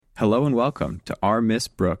Hello and welcome to Our Miss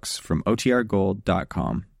Brooks from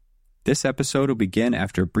OTRGold.com. This episode will begin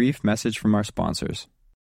after a brief message from our sponsors.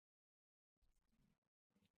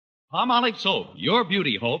 Palmolive Soap, your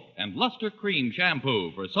beauty hope, and Luster Cream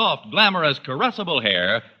Shampoo for soft, glamorous, caressable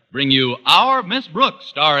hair bring you Our Miss Brooks,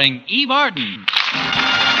 starring Eve Arden.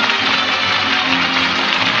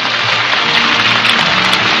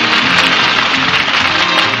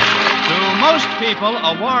 To most people,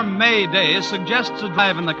 a warm May day suggests a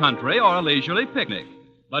drive in the country or a leisurely picnic.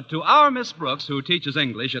 But to our Miss Brooks, who teaches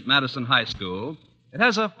English at Madison High School, it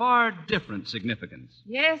has a far different significance.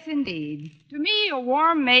 Yes, indeed. To me, a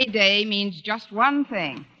warm May day means just one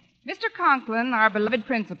thing. Mr. Conklin, our beloved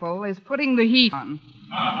principal, is putting the heat on.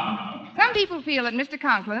 Some people feel that Mr.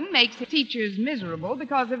 Conklin makes his teachers miserable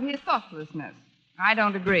because of his thoughtlessness. I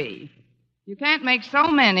don't agree. You can't make so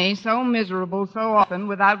many so miserable so often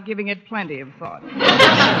without giving it plenty of thought.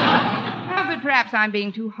 But perhaps I'm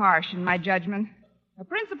being too harsh in my judgment. A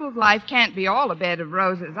principal's life can't be all a bed of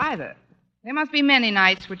roses either. There must be many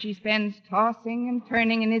nights which he spends tossing and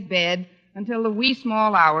turning in his bed until the wee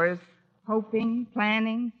small hours, hoping,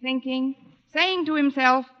 planning, thinking, saying to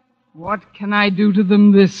himself, "What can I do to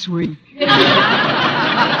them this week?"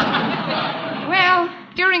 Well,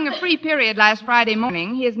 during a free period last Friday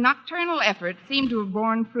morning, his nocturnal efforts seemed to have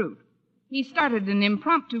borne fruit. He started an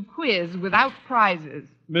impromptu quiz without prizes.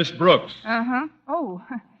 Miss Brooks. Uh-huh. Oh,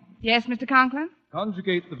 yes, Mr. Conklin?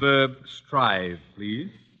 Conjugate the verb strive,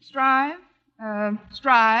 please. Strive,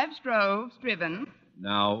 strove, striven.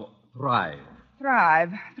 Now, thrive.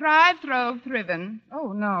 Thrive, throve, thriven.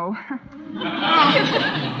 Oh, no.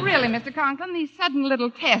 Oh, really, Mr. Conklin, these sudden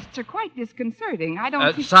little tests are quite disconcerting. I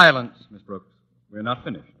don't see... Silence, Miss Brooks. We're not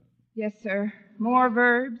finished. Yes, sir. More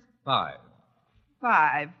verbs? Five,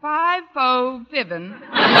 fove, fiven.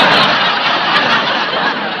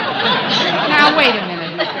 Now, wait a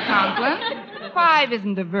minute, Mr. Conklin. Five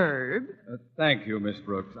isn't a verb. Thank you, Miss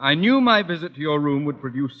Brooks. I knew my visit to your room would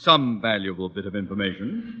produce some valuable bit of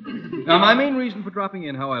information. Now, my main reason for dropping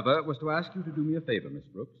in, however, was to ask you to do me a favor, Miss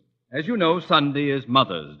Brooks. As you know, Sunday is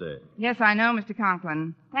Mother's Day. Yes, I know, Mr.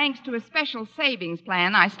 Conklin. Thanks to a special savings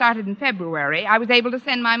plan I started in February, I was able to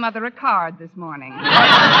send my mother a card this morning.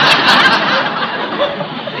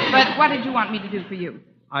 But what did you want me to do for you?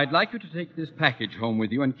 I'd like you to take this package home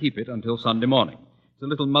with you and keep it until Sunday morning. It's a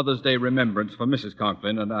little Mother's Day remembrance for Mrs.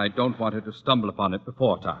 Conklin, and I don't want her to stumble upon it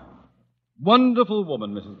before time. Wonderful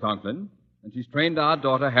woman, Mrs. Conklin, and she's trained our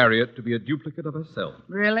daughter Harriet to be a duplicate of herself.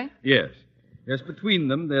 Really? Yes. Yes, between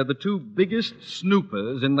them, they're the two biggest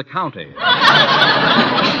snoopers in the county.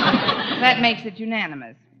 That makes it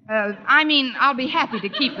unanimous. I'll be happy to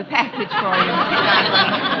keep the package for you, Mr.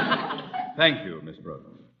 Conklin. Thank you, Miss Brooks.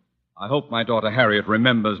 I hope my daughter Harriet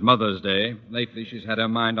remembers Mother's Day. Lately, she's had her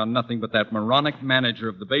mind on nothing but that moronic manager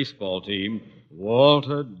of the baseball team,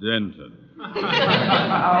 Walter Denton.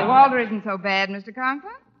 Walter isn't so bad, Mr.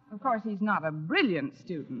 Conklin. Of course, he's not a brilliant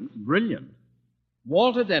student. Brilliant?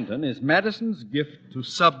 Walter Denton is Madison's gift to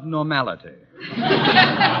subnormality.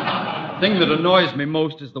 The thing that annoys me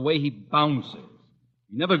most is the way he bounces.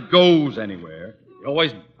 He never goes anywhere. He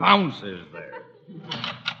always bounces there.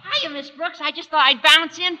 Hiya, Miss Brooks. I just thought I'd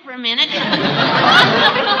bounce in for a minute.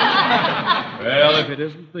 Well, if it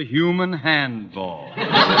isn't the human handball.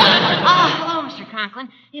 Oh, hello, Mr. Conklin.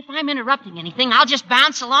 If I'm interrupting anything, I'll just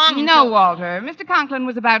bounce along. No, Walter. Mr. Conklin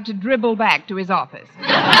was about to dribble back to his office.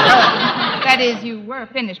 That is, you were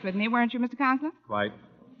finished with me, weren't you, Mr. Conklin? Quite.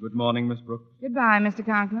 Good morning, Miss Brooks. Goodbye, Mr.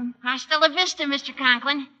 Conklin. Hasta la vista, Mr.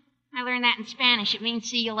 Conklin. I learned that in Spanish. It means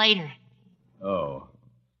see you later. Oh.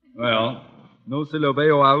 Well, no se lo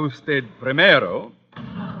veo a usted primero.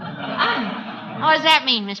 What does that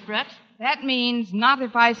mean, Miss Brooks? That means not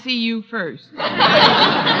if I see you first.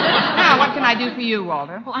 Now, what can I do for you,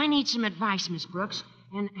 Walter? Well, I need some advice, Miss Brooks.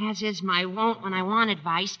 And as is my wont when I want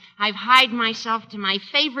advice, I've hied myself to my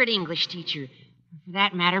favorite English teacher. For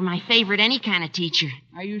that matter, my favorite any kind of teacher.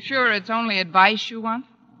 Are you sure it's only advice you want?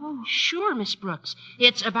 Oh, sure, Miss Brooks.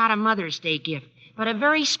 It's about a Mother's Day gift, but a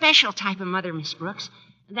very special type of mother, Miss Brooks.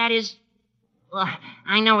 That is, well,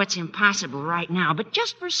 I know it's impossible right now, but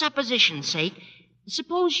just for supposition's sake,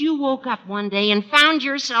 suppose you woke up one day and found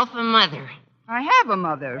yourself a mother. I have a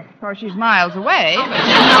mother. Of course, she's miles away.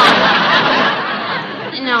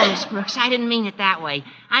 No, Miss Brooks, I didn't mean it that way.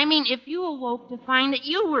 I mean, if you awoke to find that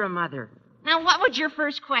you were a mother, now what would your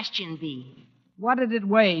first question be? What did it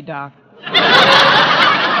weigh, Doc?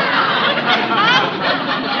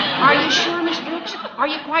 Are you sure, Miss Brooks? Are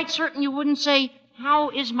you quite certain you wouldn't say, "How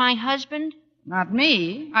is my husband"? Not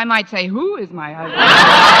me. I might say, "Who is my husband?"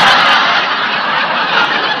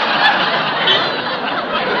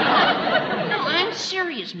 No, I'm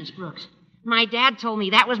serious, serious, Miss Brooks. My dad told me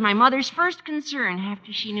that was my mother's first concern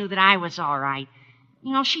after she knew that I was all right.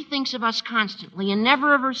 You know, she thinks of us constantly and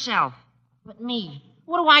never of herself. But me,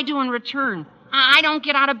 what do I do in return? I don't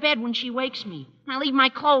get out of bed when she wakes me. I leave my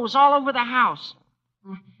clothes all over the house.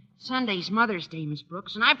 Sunday's Mother's Day, Miss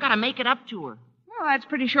Brooks, and I've got to make it up to her. Well, that's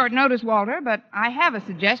pretty short notice, Walter, but I have a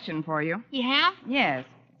suggestion for you. You have? Yes.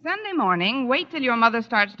 Sunday morning, wait till your mother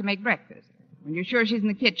starts to make breakfast. When you're sure she's in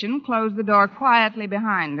the kitchen, close the door quietly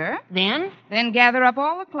behind her. Then? Then gather up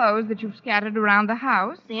all the clothes that you've scattered around the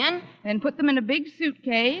house. Then? Then put them in a big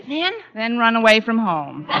suitcase. Then? Then run away from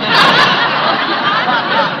home.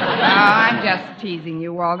 I'm just teasing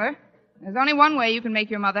you, Walter. There's only one way you can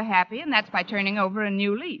make your mother happy, and that's by turning over a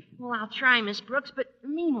new leaf. Well, I'll try, Miss Brooks, but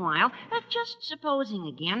meanwhile, just supposing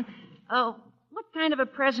again, what kind of a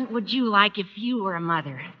present would you like if you were a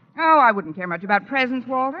mother? Oh, I wouldn't care much about presents,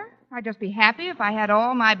 Walter. I'd just be happy if I had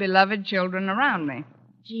all my beloved children around me.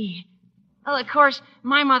 Gee. Well, of course,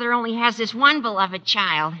 my mother only has this one beloved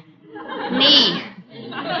child. Me.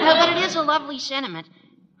 But it is a lovely sentiment.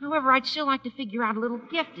 However, I'd still like to figure out a little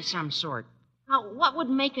gift of some sort. What would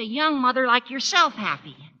make a young mother like yourself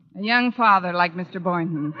happy? A young father like Mr.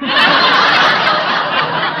 Boynton.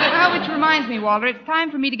 Which reminds me, Walter, it's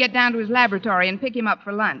time for me to get down to his laboratory and pick him up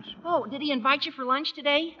for lunch. Oh, did he invite you for lunch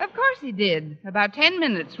today? Of course he did. About 10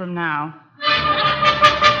 minutes from now.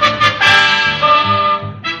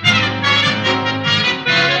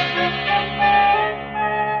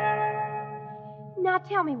 Now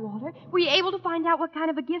tell me, Walter, were you able to find out what kind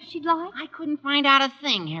of a gift she'd like? I couldn't find out a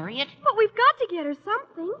thing, Harriet. But we've got to get her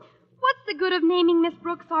something. What's the good of naming Miss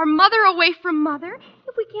Brooks our mother away from mother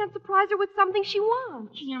if we can't surprise her with something she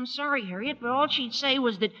wants? Gee, I'm sorry, Harriet, but all she'd say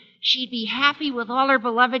was that she'd be happy with all her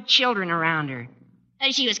beloved children around her.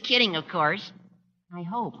 She was kidding, of course. I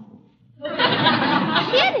hope.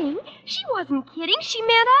 Kidding? She wasn't kidding. She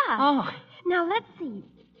meant us. Oh. Now, let's see.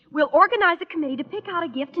 We'll organize a committee to pick out a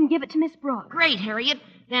gift and give it to Miss Brooks. Great, Harriet.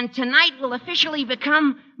 Then tonight will officially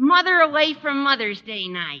become Mother Away from Mother's Day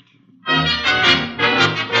night.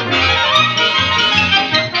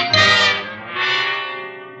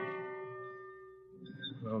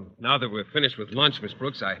 Well, now that we're finished with lunch, Miss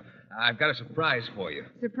Brooks, I've got a surprise for you.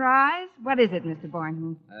 Surprise? What is it, Mr.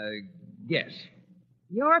 Boynton? Yes.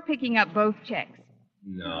 You're picking up both checks.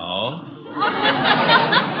 No.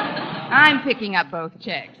 I'm picking up both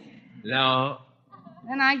checks. No.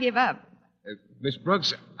 Then I give up. Miss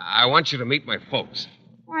Brooks, I want you to meet my folks.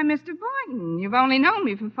 Why, Mr. Boynton, you've only known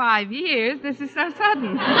me for 5 years. This is so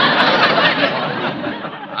sudden.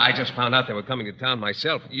 I just found out they were coming to town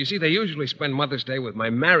myself. You see, they usually spend Mother's Day with my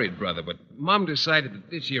married brother, but Mom decided that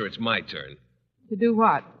this year it's my turn. To do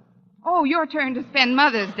what? Oh, your turn to spend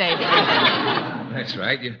Mother's Day together. That's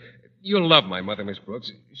right. You'll love my mother, Miss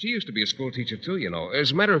Brooks. She used to be a school teacher, too, you know. As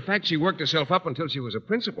a matter of fact, she worked herself up until she was a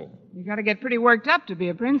principal. You got to get pretty worked up to be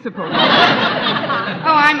a principal.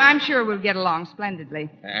 I'm sure we'll get along splendidly.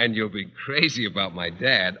 And you'll be crazy about my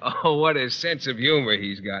dad. Oh, what a sense of humor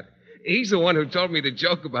he's got. He's the one who told me the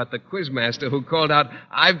joke about the quizmaster who called out,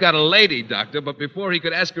 "I've got a lady, doctor," but before he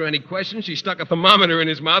could ask her any questions, she stuck a thermometer in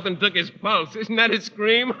his mouth and took his pulse. Isn't that a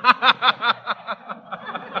scream?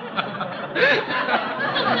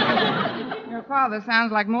 Your father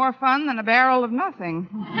sounds like more fun than a barrel of nothing.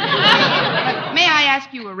 But may I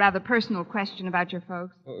ask you a rather personal question about your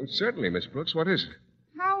folks? Oh, certainly, Miss Brooks. What is it?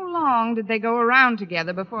 How long did they go around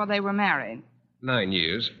together before they were married? 9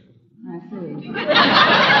 years. I see.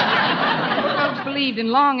 Folks believed in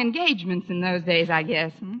long engagements in those days, I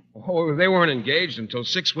guess. Oh, they weren't engaged until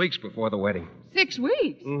 6 weeks before the wedding. 6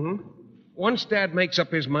 weeks? Mm-hmm. Once Dad makes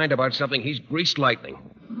up his mind about something, he's greased lightning.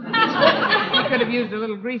 He could have used a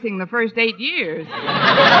little greasing the first 8 years. Well,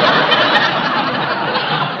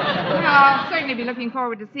 I'll certainly be looking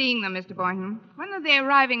forward to seeing them, Mr. Boynton. When are they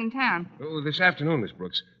arriving in town? Oh, this afternoon, Miss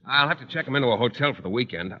Brooks. I'll have to check them into a hotel for the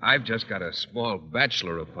weekend. I've just got a small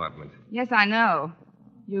bachelor apartment. Yes, I know.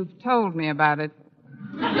 You've told me about it.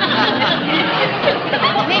 Maybe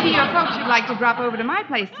your folks would like to drop over to my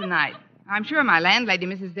place tonight. I'm sure my landlady,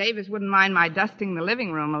 Mrs. Davis, wouldn't mind my dusting the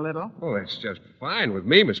living room a little. Oh, that's just fine with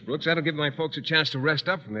me, Miss Brooks. That'll give my folks a chance to rest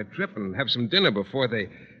up from their trip and have some dinner before they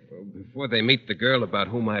meet the girl about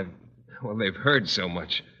whom they've heard so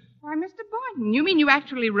much. Why, Mr. Boynton, you mean you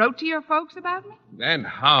actually wrote to your folks about me? And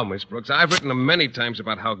how, Miss Brooks? I've written them many times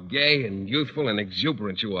about how gay and youthful and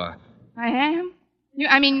exuberant you are. I am? You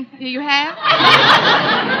have?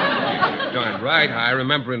 Darn right. I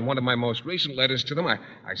remember in one of my most recent letters to them, I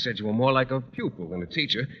said you were more like a pupil than a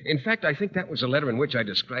teacher. In fact, I think that was a letter in which I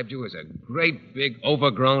described you as a great, big,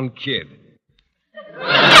 overgrown kid.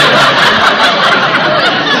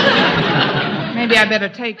 Maybe I better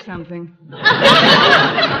take something.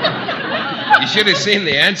 You should have seen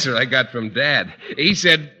the answer I got from Dad. He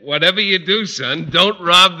said, whatever you do, son, don't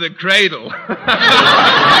rob the cradle.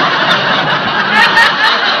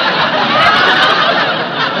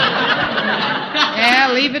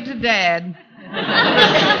 Yeah, leave it to Dad.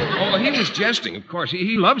 Oh, he was jesting, of course.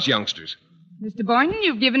 He loves youngsters. Mr. Boynton,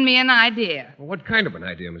 you've given me an idea. Well, what kind of an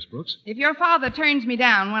idea, Miss Brooks? If your father turns me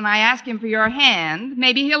down when I ask him for your hand,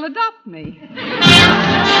 maybe he'll adopt me.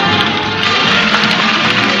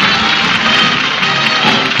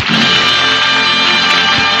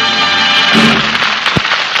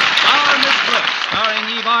 Our Miss Brooks, starring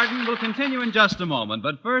Eve Arden, will continue in just a moment.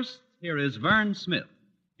 But first, here is Vern Smith.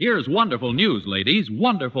 Here's wonderful news, ladies.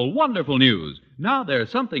 Wonderful, wonderful news. Now there's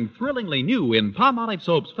something thrillingly new in Palmolive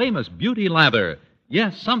Soap's famous Beauty Lather.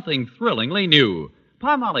 Yes, something thrillingly new.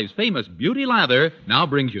 Palmolive's famous Beauty Lather now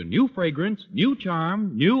brings you new fragrance, new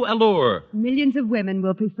charm, new allure. Millions of women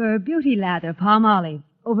will prefer Beauty Lather Palmolive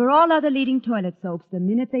over all other leading toilet soaps the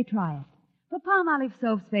minute they try it. For Palmolive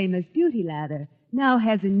Soap's famous Beauty Lather now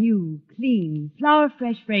has a new, clean,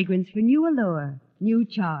 flower-fresh fragrance for new allure. New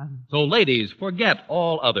charm. So, ladies, forget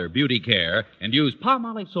all other beauty care and use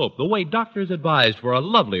Palmolive soap the way doctors advised for a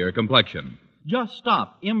lovelier complexion. Just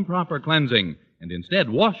stop improper cleansing and instead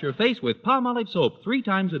wash your face with Palmolive soap 3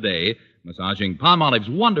 times a day, massaging Palmolive's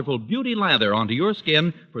wonderful beauty lather onto your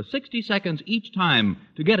skin for 60 seconds each time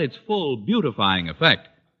to get its full beautifying effect.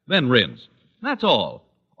 Then rinse. That's all.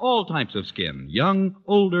 All types of skin, young,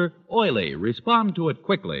 older, oily, respond to it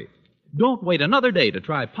quickly. Don't wait another day to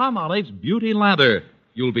try Palmolive's Beauty Lather.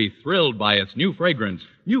 You'll be thrilled by its new fragrance,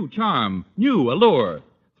 new charm, new allure.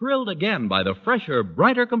 Thrilled again by the fresher,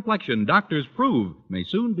 brighter complexion doctors prove may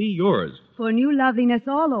soon be yours. For new loveliness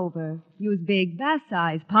all over, use big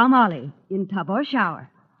bath-size Palmolive in tub or shower.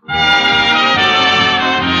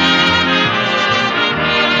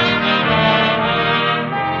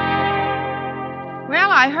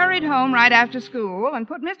 Well, I hurried home right after school and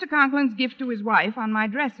put Mr. Conklin's gift to his wife on my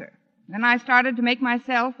dresser. Then I started to make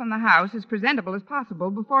myself and the house as presentable as possible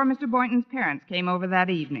before Mr. Boynton's parents came over that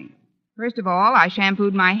evening. First of all, I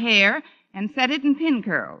shampooed my hair and set it in pin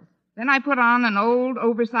curls. Then I put on an old,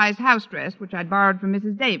 oversized house dress, which I'd borrowed from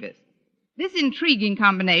Mrs. Davis. This intriguing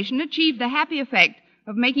combination achieved the happy effect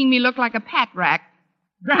of making me look like a pat rack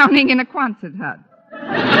drowning in a Quonset hut.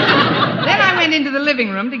 Then I went into the living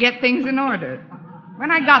room to get things in order.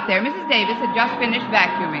 When I got there, Mrs. Davis had just finished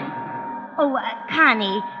vacuuming. Oh,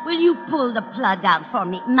 Connie, will you pull the plug out for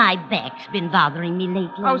me? My back's been bothering me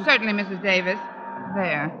lately. Oh, certainly, Mrs. Davis.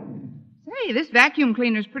 There. Say, this vacuum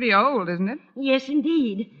cleaner's pretty old, isn't it? Yes,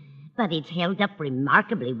 indeed. But it's held up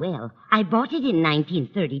remarkably well. I bought it in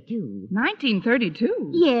 1932.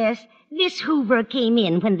 1932? Yes. This Hoover came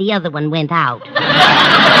in when the other one went out.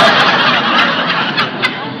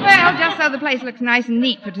 Well, just so the place looks nice and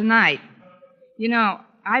neat for tonight. You know,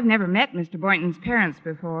 I've never met Mr. Boynton's parents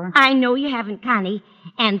before. I know you haven't, Connie.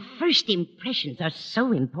 And first impressions are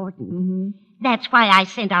so important. Mm-hmm. That's why I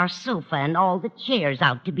sent our sofa and all the chairs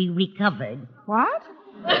out to be recovered. What?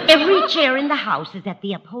 Every chair in the house is at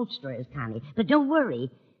the upholsterer's, Connie. But don't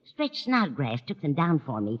worry. Stretch Snodgrass took them down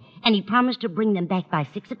for me, and he promised to bring them back by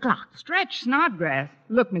 6 o'clock. Stretch Snodgrass?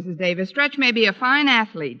 Look, Mrs. Davis, Stretch may be a fine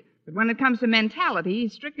athlete, but when it comes to mentality,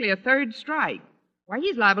 he's strictly a third strike. Why,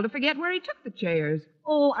 he's liable to forget where he took the chairs.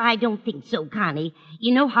 Oh, I don't think so, Connie.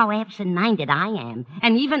 You know how absent-minded I am,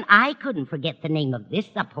 and even I couldn't forget the name of this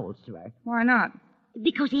upholsterer. Why not?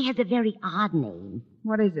 Because he has a very odd name.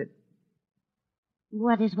 What is it?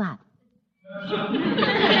 What is what?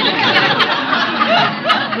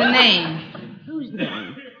 The name. Whose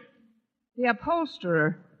name? The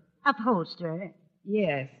upholsterer. Upholsterer?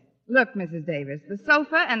 Yes. Look, Mrs. Davis, the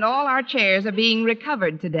sofa and all our chairs are being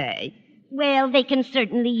recovered today. Well, they can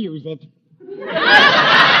certainly use it.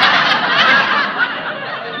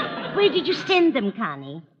 Where did you send them,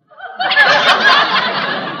 Connie?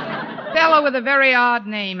 Fellow with a very odd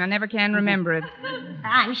name. I never can remember it.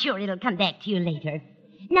 I'm sure it'll come back to you later.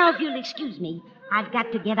 Now, if you'll excuse me, I've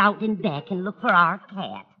got to get out and back and look for our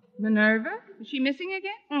cat. Minerva? Is she missing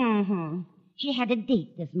again? Mm-hmm. She had a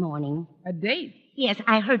date this morning. A date? Yes,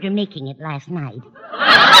 I heard her making it last night.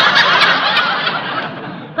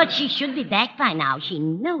 But she should be back by now. She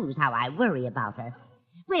knows how I worry about her.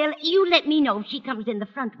 Well, you let me know if she comes in the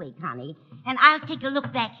front way, Connie, and I'll take a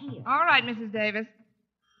look back here. All right, Mrs. Davis.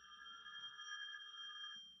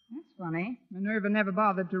 That's funny. Minerva never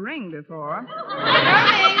bothered to ring before.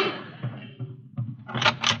 Coming!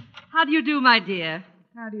 How do you do, my dear?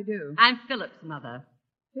 How do you do? I'm Philip's mother.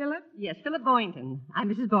 Philip? Yes, Philip Boynton. I'm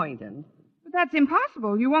Mrs. Boynton. But that's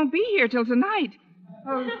impossible. You won't be here till tonight.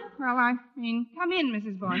 Oh, well, I mean, come in,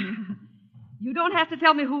 Mrs. Boynton. You don't have to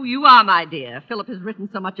tell me who you are, my dear. Philip has written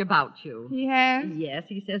so much about you. He has? Yes,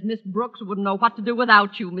 he says Miss Brooks wouldn't know what to do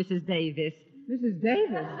without you, Mrs. Davis. Mrs.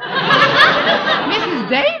 Davis? Mrs.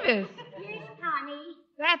 Davis? Yes, Connie.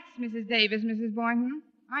 That's Mrs. Davis, Mrs. Boynton.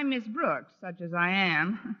 I'm Miss Brooks, such as I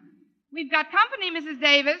am. We've got company, Mrs.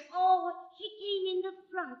 Davis. Oh, she came in the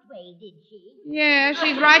front way, did she? Yeah,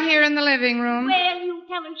 she's right here in the living room. Well, you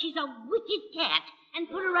tell her she's a wicked cat and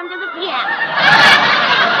put her under the piano.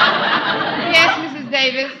 Yes, Mrs.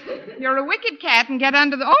 Davis. You're a wicked cat and get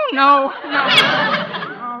under the... Oh, no.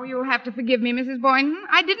 Oh, you'll have to forgive me, Mrs. Boynton.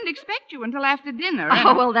 I didn't expect you until after dinner.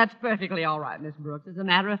 Oh, well, that's perfectly all right, Miss Brooks. As a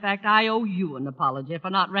matter of fact, I owe you an apology for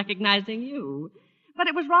not recognizing you. But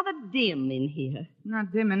it was rather dim in here.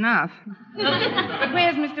 Not dim enough. But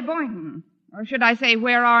where's Mr. Boynton? Or should I say,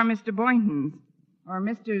 where are Mr. Boyntons? Or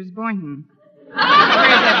Mrs. Boynton?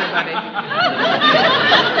 Where's everybody?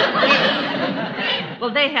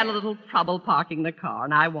 Well, they had a little trouble parking the car,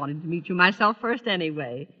 and I wanted to meet you myself first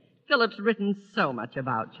anyway. Philip's written so much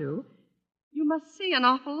about you. You must see an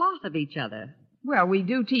awful lot of each other. Well, we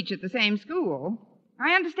do teach at the same school.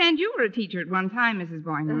 I understand you were a teacher at one time, Mrs.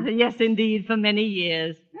 Boynton. Yes, indeed, for many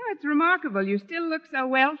years. Oh, it's remarkable. You still look so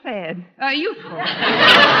well-fed. Youthful.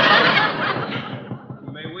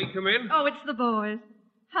 May we come in? Oh, it's the boys.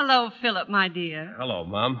 Hello, Philip, my dear. Hello,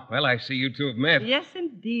 Mom. Well, I see you two have met. Yes,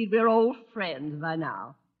 indeed. We're old friends by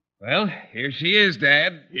now. Well, here she is,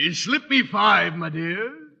 Dad. Slip me 5, my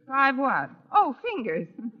dear. 5 what? Oh, fingers.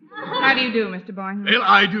 How do you do, Mr. Boynton? Well,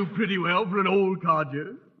 I do pretty well for an old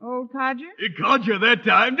codger. Old codger? Codger that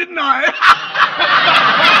time, didn't I?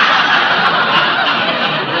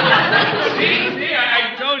 See,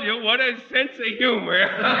 I told you, what a sense of humor.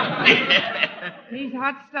 He's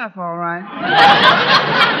hot stuff, all right.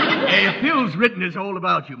 Phil's written us all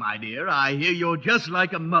about you, my dear. I hear you're just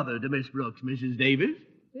like a mother to Miss Brooks, Mrs. Davis.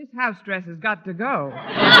 This house dress has got to go.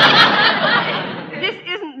 This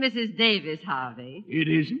isn't Mrs. Davis, Harvey. It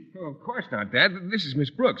isn't? Oh, of course not, Dad. This is Miss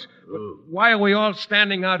Brooks. Why are we all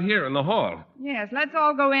standing out here in the hall? Yes, let's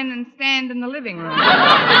all go in and stand in the living room.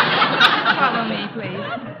 Follow me, please.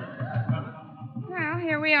 Well,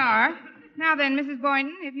 here we are. Now then, Mrs.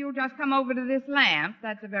 Boynton, if you'll just come over to this lamp,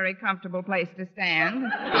 that's a very comfortable place to stand.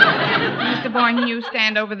 Mr. Boynton, you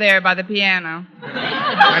stand over there by the piano.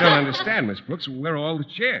 I don't understand, Miss Brooks. Where are all the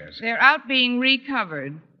chairs? They're out being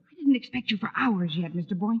recovered. I didn't expect you for hours yet,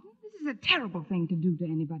 Mr. Boynton. This is a terrible thing to do to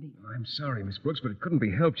anybody. Oh, I'm sorry, Miss Brooks, but it couldn't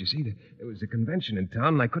be helped. You see, there was a convention in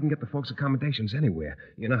town, and I couldn't get the folks' accommodations anywhere.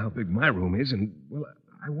 You know how big my room is, and, well,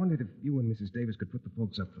 I wondered if you and Mrs. Davis could put the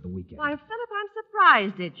folks up for the weekend. Why, Philip, I'm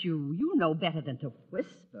surprised at you. You know better than to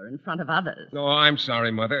whisper in front of others. Oh, I'm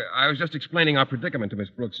sorry, Mother. I was just explaining our predicament to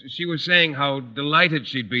Miss Brooks. She was saying how delighted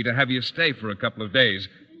she'd be to have you stay for a couple of days.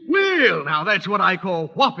 Well, now that's what I call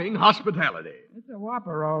whopping hospitality. It's a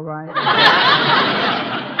whopper, all right.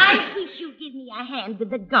 I wish you'd give me a hand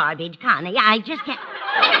with the garbage, Connie. I just can't...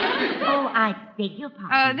 Oh, I beg your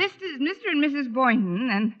pardon. This is Mr. and Mrs. Boynton,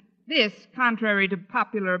 and this, contrary to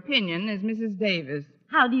popular opinion, is Mrs. Davis.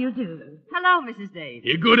 How do you do? Hello, Mrs.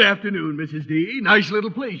 Davis. Good afternoon, Mrs. D. Nice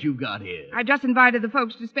little place you've got here. I just invited the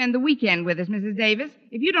folks to spend the weekend with us, Mrs. Davis.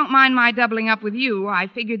 If you don't mind my doubling up with you, I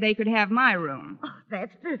figured they could have my room. Oh,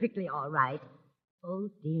 that's perfectly all right. Oh,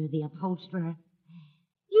 dear, the upholsterer.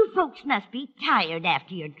 You folks must be tired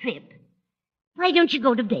after your trip. Why don't you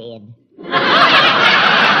go to bed?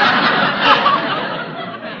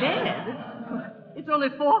 Bed? It's only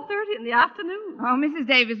 4:30 in the afternoon. Oh, Mrs.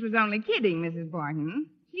 Davis was only kidding, Mrs. Boynton.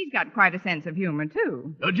 She's got quite a sense of humor,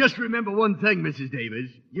 too. Just remember one thing, Mrs.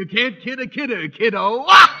 Davis. You can't kid a kidder, kiddo.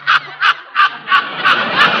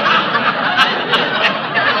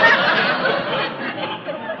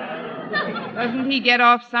 Doesn't he get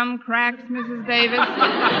off some cracks, Mrs. Davis?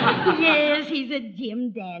 Yes, he's a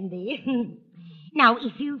Jim dandy. Now,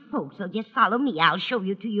 if you folks will just follow me, I'll show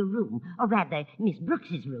you to your room. Or rather, Miss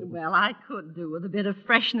Brooks's room. Well, I could do with a bit of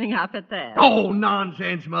freshening up at that. Oh,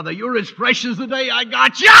 nonsense, Mother. You're as fresh as the day I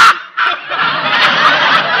got you.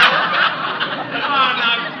 Oh,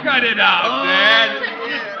 now cut it out, Dad.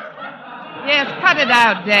 Yes, cut it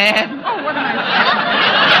out, Dad. Oh, what am I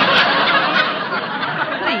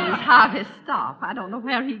saying? Please, Harvey, stop. I don't know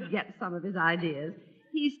where he gets some of his ideas.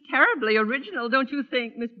 He's terribly original, don't you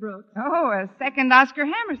think, Miss Brooks? Oh, a second Oscar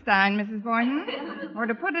Hammerstein, Mrs. Boynton. Or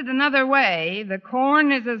to put it another way, the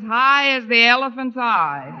corn is as high as the elephant's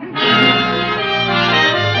eye.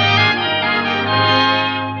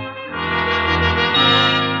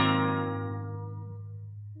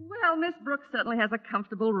 Well, Miss Brooks certainly has a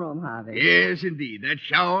comfortable room, Harvey. Yes, indeed. That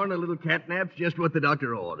shower and a little catnap's just what the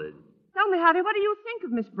doctor ordered. Tell me, Harry, what do you think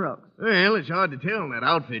of Miss Brooks? Well, it's hard to tell in that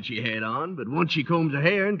outfit she had on, but once she combs her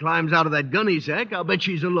hair and climbs out of that gunny sack, I'll bet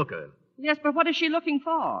she's a looker. Yes, but what is she looking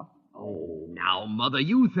for? Oh, now, Mother,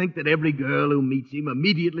 you think that every girl who meets him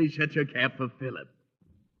immediately sets her cap for Philip.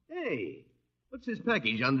 Hey, what's this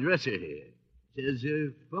package on the dresser here? It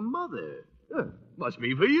says, for Mother. Must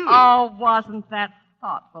be for you. Oh, wasn't that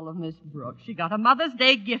thoughtful of Miss Brooks? She got a Mother's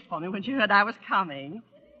Day gift for me when she heard I was coming.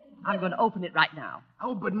 I'm going to open it right now.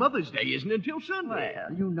 Oh, but Mother's Day isn't until Sunday.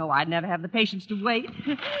 Well, you know I'd never have the patience to wait.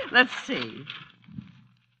 Let's see.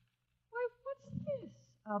 Why, what's this?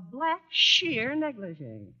 A black sheer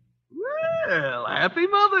negligee. Well, happy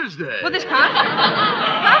Mother's Day. Well, this can't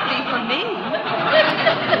be for me.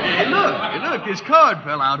 Hey, look, this card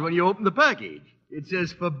fell out when you opened the package. It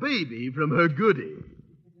says, for baby from her goodie.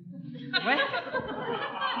 Well,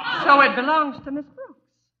 so it belongs to Miss Brooks.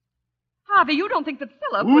 Harvey, you don't think that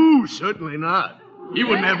Philip would... Ooh, certainly not. He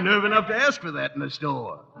wouldn't have nerve enough to ask for that in the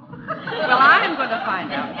store. Well, I'm going to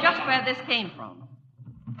find out just where this came from.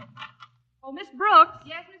 Oh, Miss Brooks.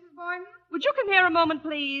 Yes, Mrs. Boynton? Would you come here a moment,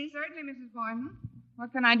 please? Certainly, Mrs. Boynton.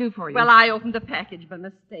 What can I do for you? Well, I opened the package by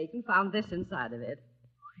mistake and found this inside of it.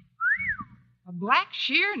 A black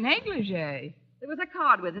sheer negligee. There was a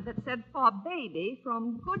card with it that said, for baby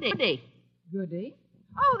from Goody. Goody?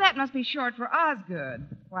 Oh, that must be short for Osgood.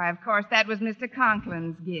 Why, of course, that was Mr.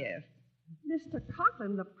 Conklin's gift. Mr.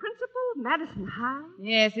 Conklin, the principal of Madison High?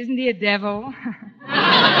 Yes, isn't he a devil?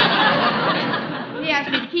 He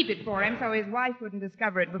asked me to keep it for him so his wife wouldn't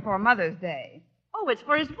discover it before Mother's Day. Oh, it's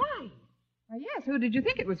for his wife. Oh, yes, who did you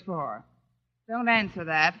think it was for? Don't answer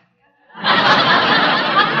that.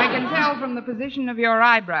 I can tell from the position of your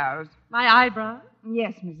eyebrows. My eyebrows?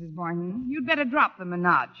 Yes, Mrs. Boynton. You'd better drop them a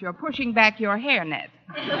notch. You're pushing back your hairnet.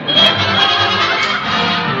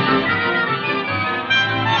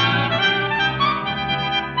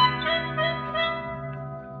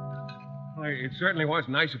 It certainly was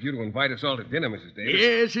nice of you to invite us all to dinner, Mrs. Davis.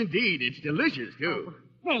 Yes, indeed. It's delicious, too. Oh,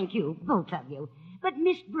 thank you, both of you. But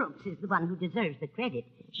Miss Brooks is the one who deserves the credit.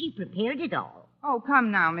 She prepared it all. Oh,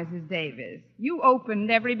 come now, Mrs. Davis. You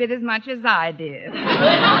opened every bit as much as I did.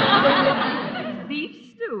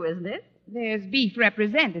 Beef stew, isn't it? There's beef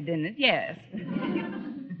represented in it, yes.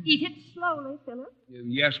 Eat it slowly, Philip.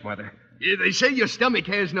 Yes, Mother. Yeah, they say your stomach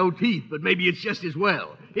has no teeth, but maybe it's just as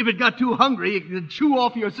well. If it got too hungry, it could chew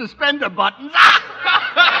off your suspender buttons.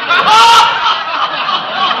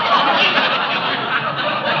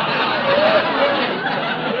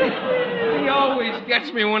 He always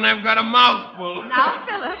gets me when I've got a mouthful. Now,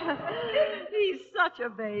 Philip, he's such a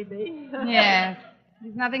baby. Yes.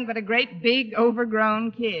 He's nothing but a great, big,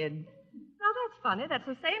 overgrown kid. Now, that's funny. That's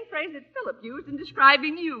the same phrase that Philip used in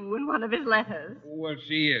describing you in one of his letters. Well,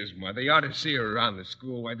 she is, Mother. You ought to see her around the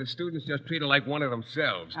school. Why, the students just treat her like one of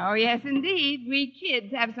themselves. Oh, yes, indeed. We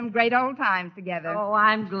kids have some great old times together. Oh,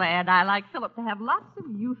 I'm glad. I like Philip to have lots of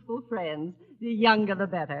youthful friends. The younger, the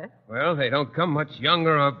better. Well, they don't come much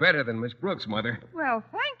younger or better than Miss Brooks, Mother. Well,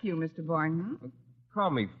 thank you, Mr. Boynton. Call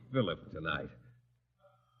me Philip tonight.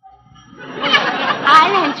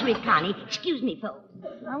 I'll answer it, Connie. Excuse me, folks.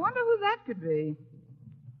 I wonder who that could be.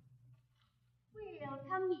 Well,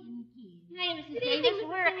 come in, kids. Hey, Mrs. Davis,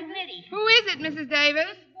 we're a committee. Who is it, Mrs.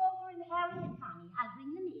 Davis? Walter and Harry and Connie. I'll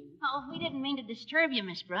bring them in. Oh, we didn't mean to disturb you,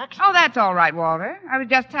 Miss Brooks. Oh, that's all right, Walter. I was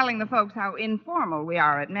just telling the folks how informal we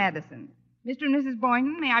are at Madison. Mr. and Mrs.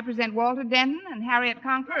 Boynton, may I present Walter Denton and Harriet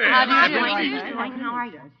Conklin? How do you do? Mr. Boynton, how are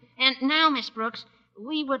you? And now, Miss Brooks,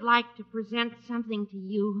 we would like to present something to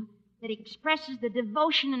you that expresses the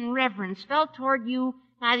devotion and reverence felt toward you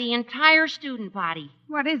by the entire student body.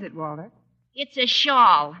 What is it, Walter? It's a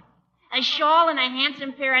shawl. A shawl and a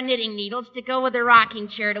handsome pair of knitting needles to go with the rocking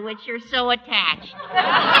chair to which you're so attached.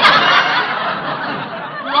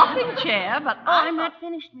 Rocking chair, but I'm not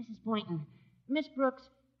finished, Mrs. Boynton. Miss Brooks,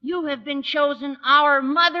 you have been chosen our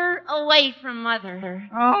mother away from mother.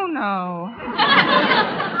 Oh, no.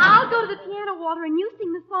 I'll go to the piano, Walter, and you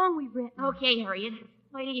sing the song we've written. Okay, Harriet.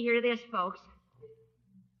 Wait till you hear this, folks.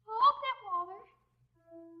 Hold that, Walter.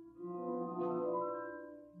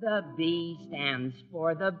 The B stands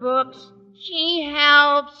for the books she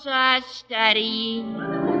helps us study.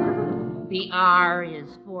 The R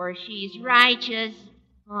is for she's righteous,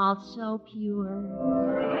 also pure.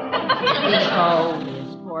 The O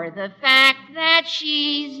is for the fact that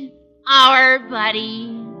she's our buddy.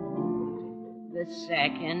 The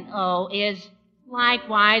second O is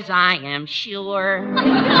likewise, I am sure.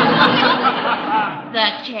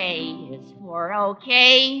 The K is for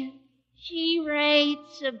okay. She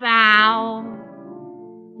rates about.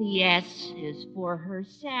 The S is for her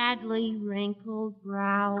sadly wrinkled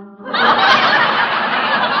brow.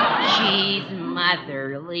 She's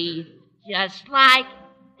motherly, just like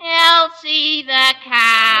Elsie the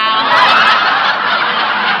cow.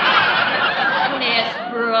 Miss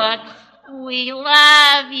Brooks, we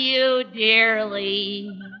love you dearly.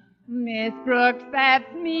 Miss Brooks,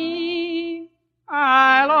 that's me.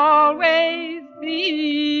 I'll always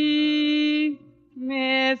be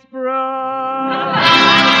Miss Brooks.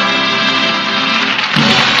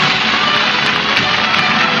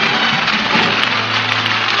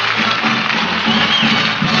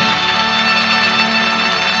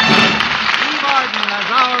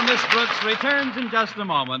 Our Miss Brooks returns in just a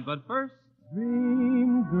moment, but first...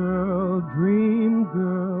 Dream girl,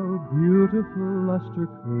 beautiful luster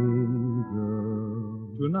cream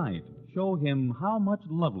girl. Tonight, show him how much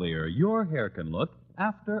lovelier your hair can look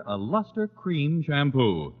after a Luster Cream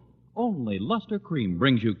shampoo. Only Luster Cream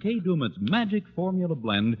brings you Kay Dumit's magic formula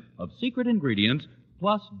blend of secret ingredients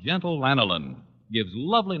plus gentle lanolin. Gives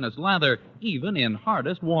loveliness lather even in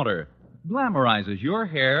hardest water. Glamorizes your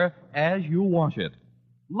hair as you wash it.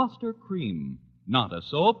 Luster Cream. Not a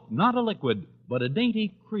soap, not a liquid, but a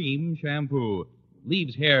dainty cream shampoo.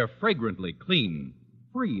 Leaves hair fragrantly clean,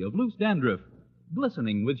 free of loose dandruff,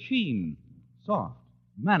 glistening with sheen. Soft,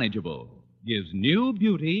 manageable. Gives new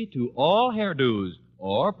beauty to all hairdos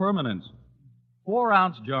or permanents.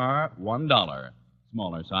 4-ounce jar, $1.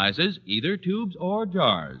 Smaller sizes, either tubes or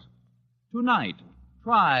jars. Tonight,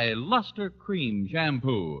 try Luster Cream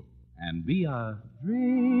shampoo and be a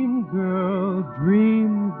dream girl,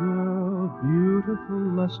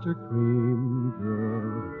 beautiful luster cream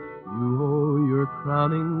girl. You owe your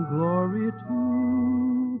crowning glory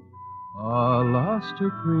to a luster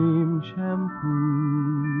cream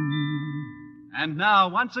shampoo. And now,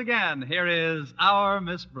 once again, here is our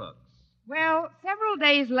Miss Brooks. Well, several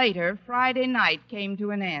days later, Friday night came to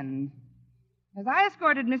an end. As I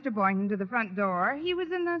escorted Mr. Boynton to the front door, he was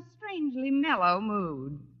in a strangely mellow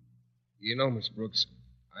mood. You know, Miss Brooks,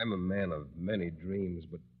 I'm a man of many dreams,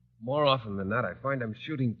 but more often than not, I find I'm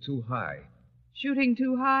shooting too high. Shooting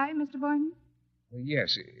too high, Mr. Boynton? Well,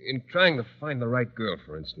 yes, in trying to find the right girl,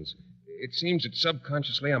 for instance. It seems that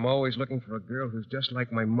subconsciously I'm always looking for a girl who's just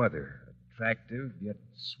like my mother. Attractive, yet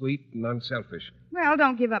sweet and unselfish. Well,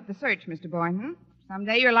 don't give up the search, Mr. Boynton.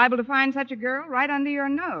 Someday you're liable to find such a girl right under your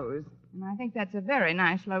nose. And I think that's a very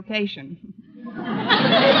nice location.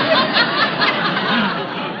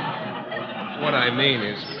 What I mean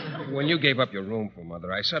is, when you gave up your room for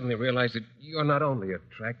Mother, I suddenly realized that you're not only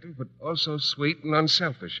attractive, but also sweet and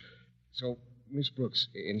unselfish. So, Miss Brooks,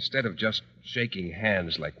 instead of just shaking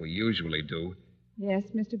hands like we usually do... Yes,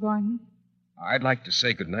 Mr. Boynton? I'd like to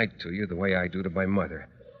say goodnight to you the way I do to my mother.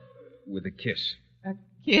 With a kiss. A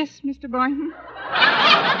kiss, Mr. Boynton?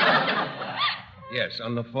 Yes,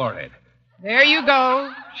 on the forehead. There you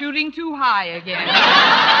go, shooting too high again.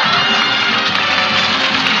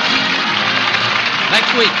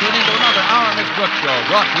 Next week, tune into another Our Miss Brooks show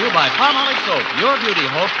brought to you by Palmolive Soap, your beauty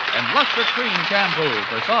hope, and Luster Cream Shampoo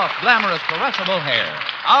for soft, glamorous, caressable hair.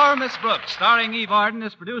 Our Miss Brooks, starring Eve Arden,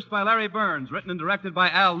 is produced by Larry Burns, written and directed by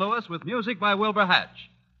Al Lewis, with music by Wilbur Hatch.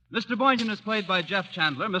 Mr. Boynton is played by Jeff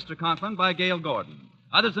Chandler, Mr. Conklin by Gail Gordon.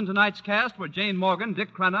 Others in tonight's cast were Jane Morgan,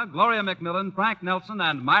 Dick Crenna, Gloria McMillan, Frank Nelson,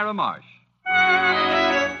 and Myra Marsh.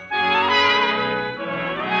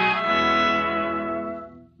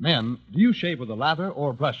 Men, do you shave with a lather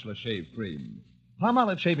or brushless shave cream?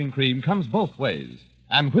 Palmolive shaving cream comes both ways,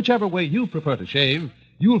 and whichever way you prefer to shave,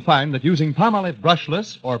 you'll find that using Palmolive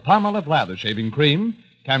brushless or Palmolive lather shaving cream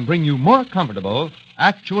can bring you more comfortable,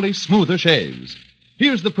 actually smoother shaves.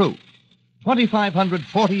 Here's the proof.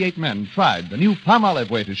 2,548 men tried the new Palmolive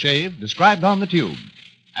way to shave described on the tube,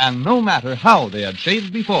 and no matter how they had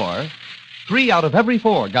shaved before, 3 out of every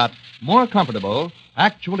 4 got more comfortable,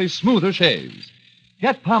 actually smoother shaves.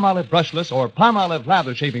 Get Palmolive brushless or Palmolive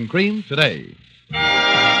lather shaving cream today.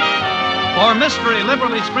 For mystery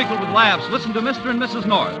liberally sprinkled with laughs, listen to Mr. and Mrs.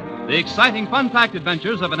 North, the exciting, fun-packed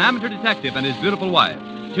adventures of an amateur detective and his beautiful wife.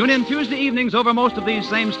 Tune in Tuesday evenings over most of these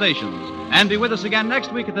same stations. And be with us again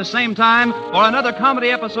next week at the same time for another comedy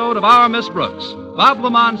episode of Our Miss Brooks. Bob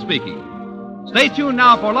Lamont speaking. Stay tuned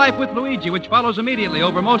now for Life with Luigi, which follows immediately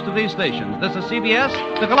over most of these stations. This is CBS,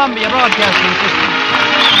 the Columbia Broadcasting System.